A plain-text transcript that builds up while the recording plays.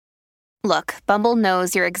Look, Bumble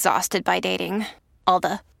knows you're exhausted by dating. All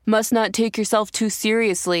the must not take yourself too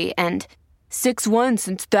seriously and 6'1"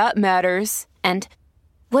 since that matters. And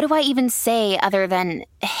what do I even say other than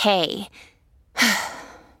hey?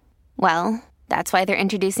 Well, that's why they're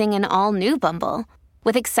introducing an all-new Bumble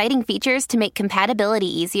with exciting features to make compatibility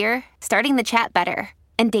easier, starting the chat better,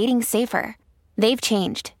 and dating safer. They've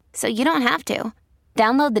changed, so you don't have to.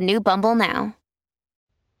 Download the new Bumble now.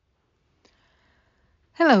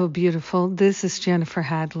 Hello, beautiful. This is Jennifer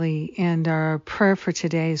Hadley, and our prayer for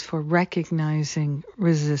today is for recognizing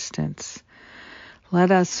resistance.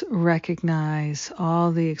 Let us recognize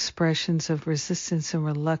all the expressions of resistance and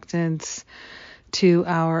reluctance to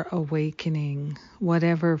our awakening.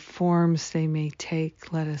 Whatever forms they may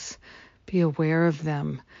take, let us be aware of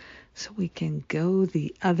them so we can go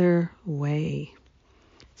the other way.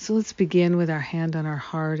 So let's begin with our hand on our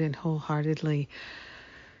heart and wholeheartedly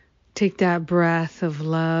take that breath of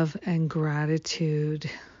love and gratitude.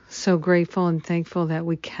 So grateful and thankful that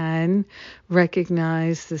we can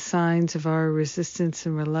recognize the signs of our resistance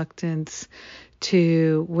and reluctance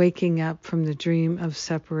to waking up from the dream of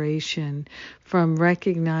separation, from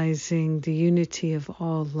recognizing the unity of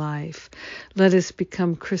all life. Let us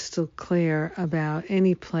become crystal clear about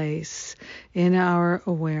any place in our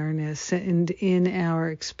awareness and in our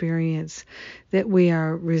experience that we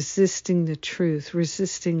are resisting the truth,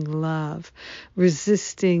 resisting love,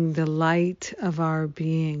 resisting the light of our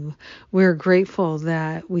being. We're grateful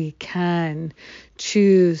that we can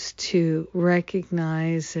choose to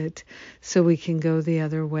recognize it so we can go the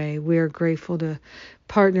other way. We are grateful to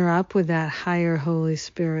partner up with that higher Holy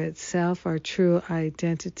Spirit self, our true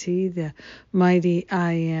identity, the mighty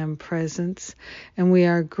I Am presence. And we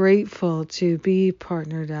are grateful to be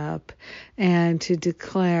partnered up and to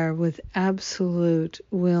declare with absolute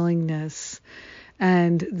willingness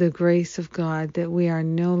and the grace of God that we are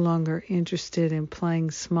no longer interested in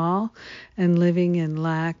playing small and living in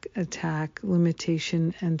lack, attack,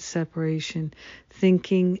 limitation, and separation,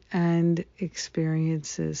 thinking and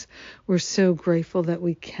experiences. We're so grateful that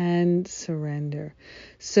we can surrender.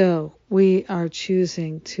 So we are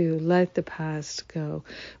choosing to let the past go.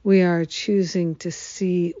 We are choosing to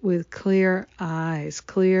see with clear eyes,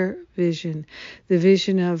 clear vision. The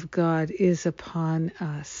vision of God is upon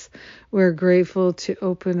us. We're grateful to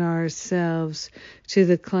open ourselves to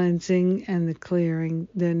the cleansing and the clearing,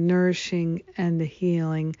 the nourishing and the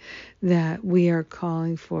healing that we are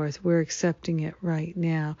calling forth. We're accepting it right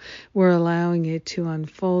now. We're allowing it to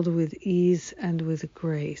unfold with ease and with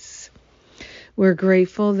grace. We're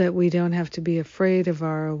grateful that we don't have to be afraid of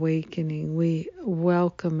our awakening. We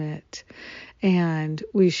welcome it. And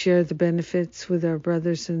we share the benefits with our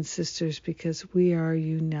brothers and sisters because we are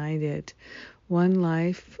united. One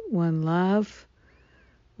life, one love,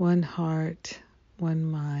 one heart, one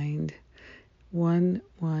mind, one.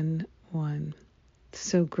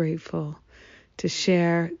 So grateful to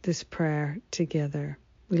share this prayer together.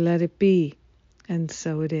 We let it be, and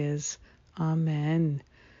so it is. Amen.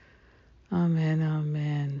 Amen,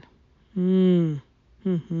 amen.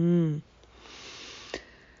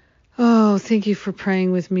 Oh, thank you for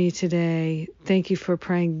praying with me today. Thank you for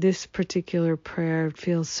praying this particular prayer. It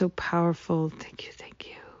feels so powerful. Thank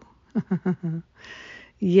you.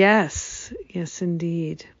 Yes,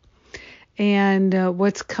 indeed. And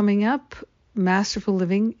what's coming up? Masterful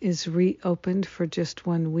Living is reopened for just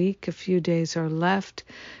 1 week. A few days are left.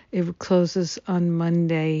 It closes on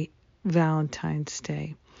Monday, Valentine's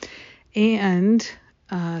Day. And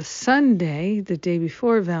Sunday, the day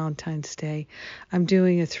before Valentine's Day, I'm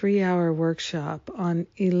doing a 3-hour workshop on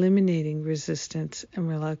eliminating resistance and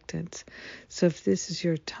reluctance. So if this is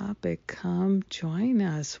your topic, come join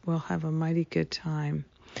us. We'll have a mighty good time.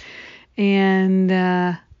 And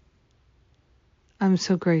I'm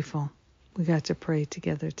so grateful we got to pray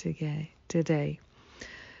together today.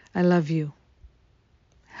 I love you.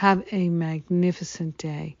 Have a magnificent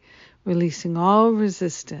day, releasing all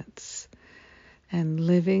resistance and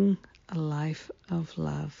living a life of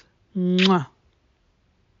love. Mwah.